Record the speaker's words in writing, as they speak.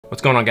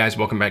What's going on, guys?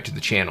 Welcome back to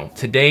the channel.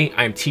 Today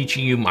I'm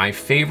teaching you my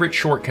favorite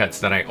shortcuts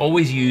that I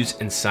always use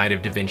inside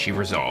of DaVinci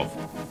Resolve.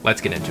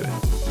 Let's get into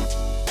it.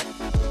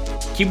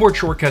 Keyboard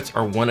shortcuts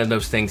are one of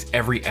those things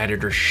every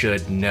editor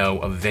should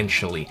know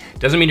eventually.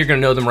 Doesn't mean you're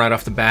gonna know them right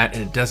off the bat,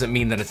 and it doesn't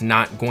mean that it's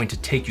not going to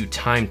take you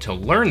time to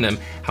learn them.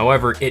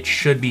 However, it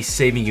should be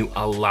saving you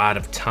a lot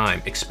of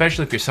time,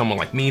 especially if you're someone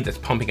like me that's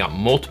pumping out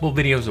multiple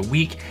videos a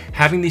week.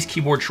 Having these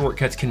keyboard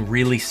shortcuts can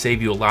really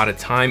save you a lot of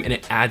time, and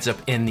it adds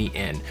up in the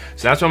end.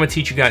 So that's what I'm gonna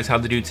teach you guys how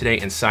to do today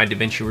inside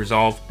DaVinci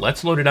Resolve.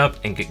 Let's load it up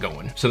and get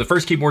going. So the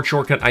first keyboard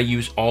shortcut I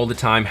use all the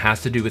time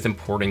has to do with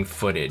importing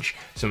footage.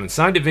 So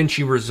inside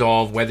DaVinci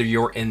Resolve, whether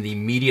you're in the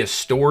media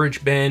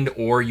storage bin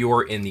or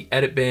you're in the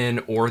edit bin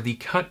or the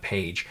cut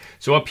page.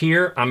 So up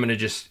here, I'm gonna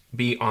just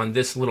be on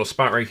this little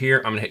spot right here.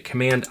 I'm gonna hit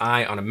Command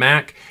I on a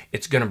Mac.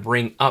 It's gonna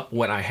bring up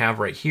what I have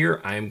right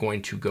here. I am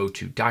going to go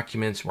to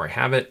Documents where I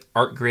have it,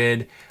 Art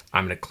Grid.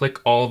 I'm gonna click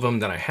all of them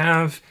that I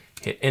have,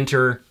 hit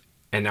Enter,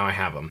 and now I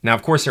have them. Now,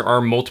 of course, there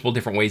are multiple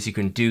different ways you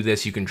can do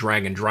this. You can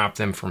drag and drop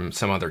them from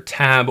some other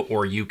tab,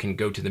 or you can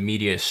go to the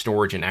media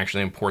storage and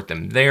actually import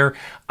them there.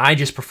 I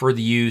just prefer to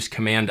use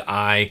Command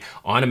I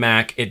on a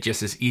Mac. It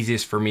just is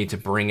easiest for me to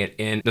bring it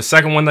in. The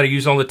second one that I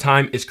use all the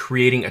time is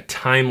creating a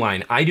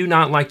timeline. I do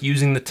not like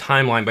using the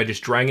timeline by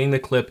just dragging the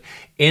clip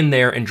in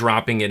there and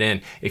dropping it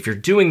in. If you're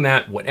doing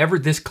that, whatever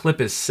this clip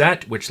is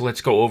set, which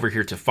let's go over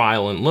here to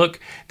File and look,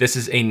 this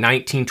is a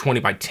 1920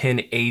 by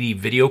 1080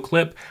 video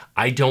clip.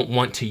 I don't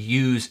want to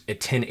use a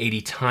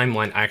 1080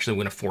 timeline. I actually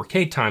want a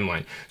 4K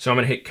timeline. So I'm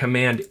gonna hit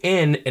Command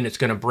N and it's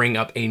gonna bring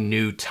up a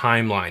new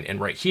timeline. And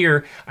right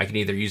here, I can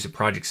either use the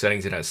project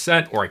settings it has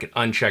set, or I can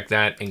uncheck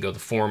that and go to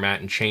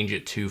format and change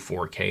it to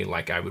 4K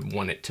like I would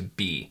want it to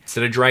be.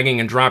 Instead of dragging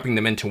and dropping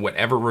them into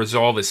whatever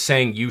Resolve is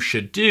saying you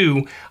should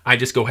do, I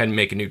just go ahead and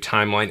make a new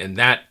timeline, and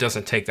that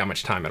doesn't take that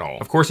much time at all.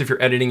 Of course, if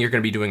you're editing, you're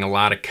gonna be doing a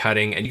lot of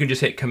cutting, and you can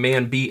just hit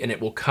Command B and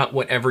it will cut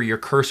whatever your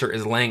cursor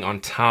is laying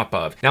on top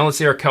of. Now let's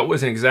say our cut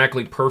wasn't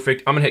exactly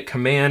perfect. I'm gonna hit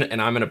Command and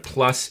I'm gonna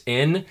plus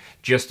in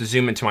just to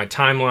zoom into my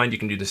timeline. You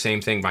can do the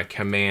same thing by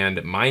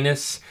Command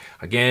minus.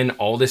 Again,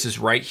 all this is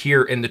right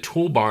here in the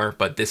toolbar,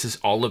 but this is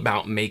all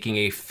about making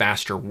a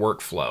faster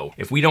workflow.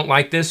 If we don't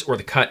like this or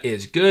the cut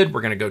is good,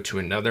 we're gonna go to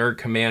another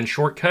command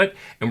shortcut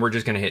and we're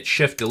just gonna hit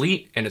Shift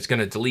Delete and it's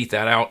gonna delete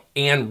that out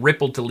and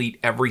ripple delete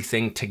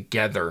everything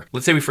together.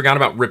 Let's say we forgot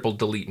about ripple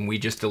delete and we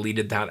just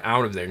deleted that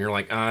out of there, and you're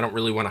like, I don't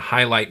really wanna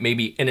highlight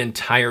maybe an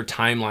entire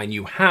timeline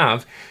you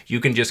have. You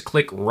can just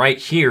click right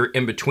here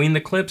in between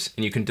the clips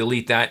and you can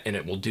delete that and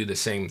it will do the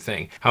same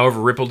thing.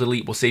 However, ripple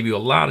delete will save you a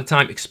lot of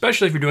time,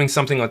 especially if you're doing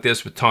something like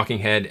this with Talking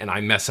Head, and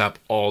I mess up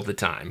all the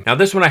time. Now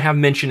this one I have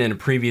mentioned in a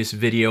previous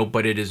video,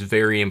 but it is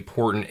very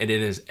important, and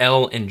it is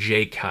L and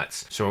J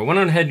cuts. So I went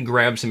on ahead and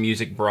grabbed some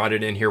music, brought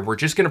it in here. We're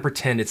just gonna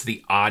pretend it's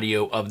the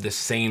audio of the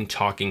same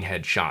Talking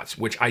Head shots,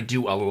 which I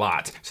do a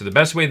lot. So the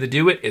best way to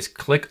do it is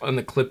click on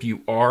the clip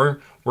you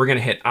are. We're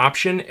gonna hit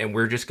Option and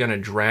we're just gonna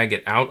drag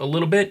it out a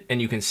little bit,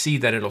 and you can see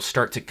that it'll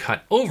start to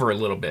cut over a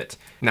little bit.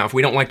 Now, if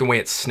we don't like the way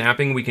it's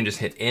snapping, we can just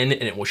hit N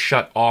and it will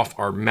shut off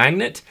our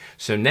magnet.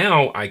 So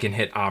now I can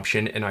hit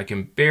Option and I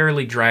can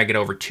barely drag it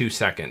over 2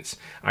 seconds.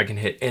 I can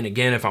hit N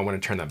again if I wanna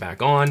turn that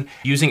back on.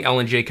 Using L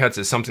and J cuts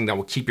is something that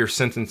will keep your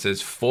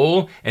sentences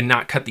full and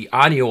not cut the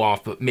audio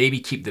off, but maybe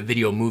keep the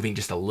video moving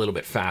just a little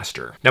bit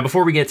faster. Now,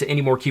 before we get to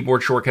any more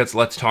keyboard shortcuts,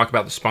 let's talk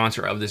about the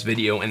sponsor of this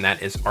video, and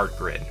that is Art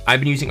Grid. I've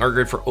been using Art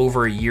Grid for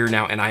over a year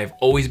now, and I have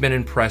always been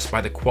impressed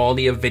by the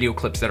quality of video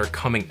clips that are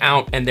coming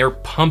out, and they're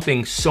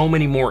pumping so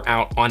many more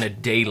out on a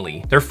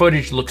daily. Their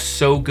footage looks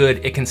so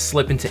good, it can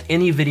slip into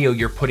any video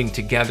you're putting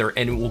together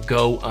and it will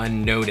go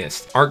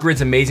unnoticed. Art Grid's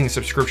amazing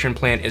subscription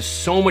plan is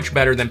so much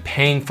better than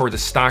paying for the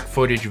stock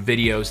footage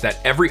videos that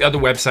every other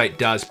website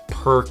does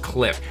per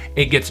clip.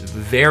 It gets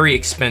very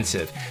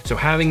expensive. So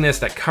having this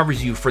that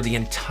covers you for the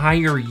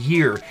entire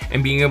year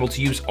and being able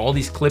to use all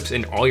these clips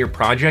in all your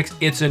projects,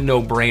 it's a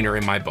no-brainer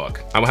in my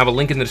book. I will have a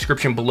link in the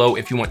description below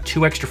if you want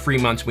 2 extra free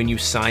months when you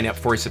sign up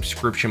for a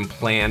subscription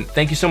plan.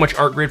 Thank you so much,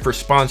 Art Grid, for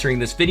sponsoring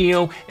this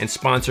video and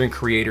sponsoring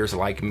creators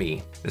like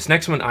me. This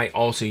next one I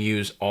also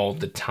use all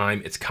the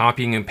time. It's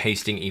copying and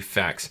pasting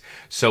effects.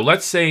 So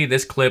let's say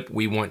this clip,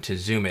 we want to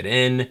zoom it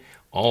in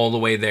all the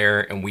way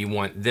there, and we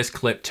want this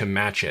clip to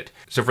match it.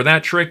 So for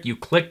that trick, you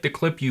click the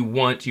clip you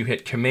want, you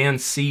hit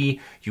Command C,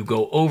 you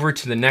go over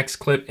to the next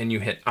clip and you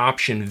hit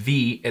Option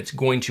V. It's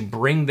going to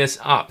bring this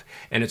up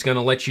and it's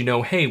gonna let you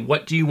know, hey,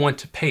 what do you want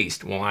to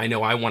paste? Well, I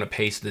know I wanna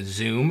paste the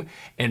zoom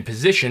and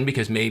position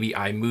because maybe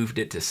I moved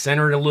it to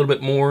center it a little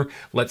bit more.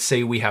 Let's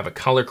say we have a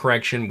color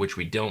correction, which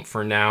we don't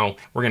for now.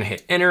 We're gonna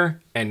hit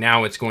Enter, and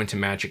now it's going to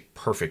match it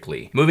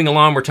perfectly. Moving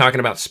along, we're talking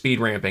about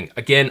speed ramping.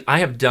 Again, I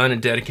have done a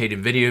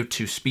dedicated video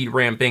to speed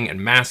ramping and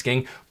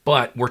masking,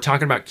 but we're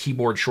talking about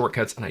keyboard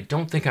shortcuts, and I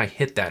don't think I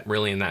hit that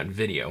really in that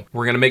video.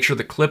 We're gonna make sure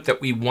the clip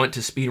that we want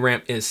to speed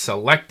ramp is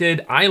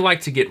selected. I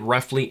like to get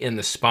roughly in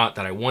the spot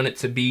that I want it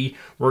to be.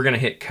 We're gonna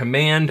hit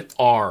Command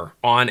R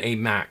on a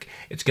Mac.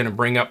 It's gonna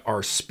bring up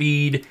our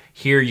speed.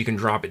 Here you can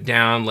drop it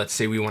down. Let's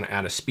say we wanna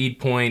add a speed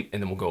point,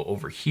 and then we'll go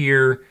over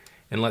here,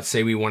 And let's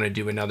say we want to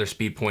do another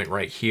speed point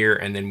right here,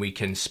 and then we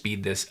can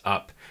speed this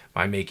up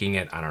by making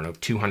it, I don't know,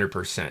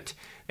 200%.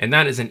 And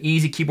that is an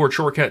easy keyboard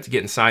shortcut to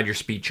get inside your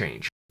speed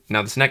change.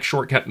 Now this next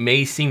shortcut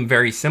may seem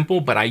very simple,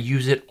 but I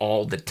use it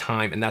all the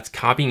time, and that's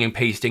copying and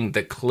pasting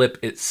the clip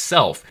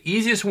itself.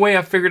 Easiest way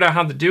I figured out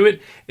how to do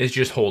it is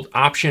just hold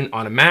Option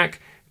on a Mac,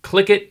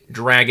 click it,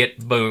 drag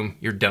it, boom,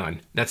 you're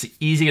done. That's the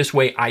easiest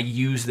way. I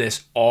use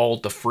this all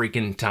the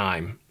freaking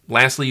time.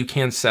 Lastly, you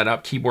can set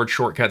up keyboard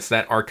shortcuts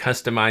that are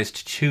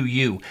customized to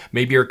you.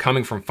 Maybe you're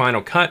coming from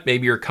Final Cut,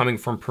 maybe you're coming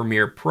from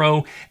Premiere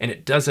Pro, and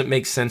it doesn't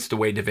make sense the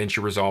way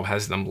DaVinci Resolve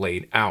has them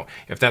laid out.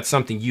 If that's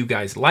something you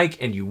guys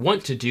like and you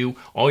want to do,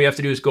 all you have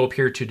to do is go up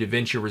here to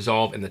DaVinci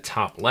Resolve in the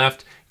top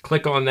left,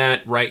 click on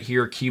that right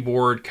here,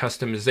 keyboard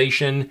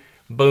customization.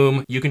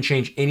 Boom, you can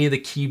change any of the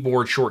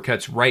keyboard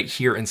shortcuts right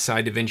here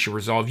inside DaVinci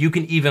Resolve. You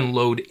can even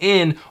load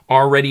in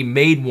already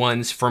made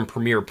ones from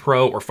Premiere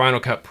Pro or Final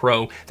Cut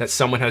Pro that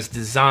someone has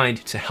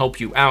designed to help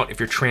you out if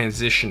you're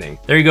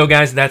transitioning. There you go,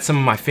 guys. That's some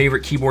of my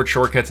favorite keyboard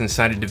shortcuts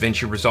inside of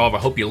DaVinci Resolve. I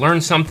hope you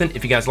learned something.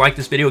 If you guys like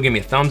this video, give me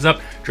a thumbs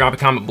up, drop a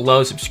comment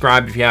below,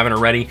 subscribe if you haven't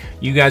already.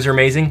 You guys are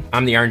amazing.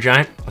 I'm the Iron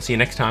Giant. I'll see you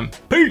next time.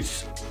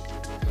 Peace.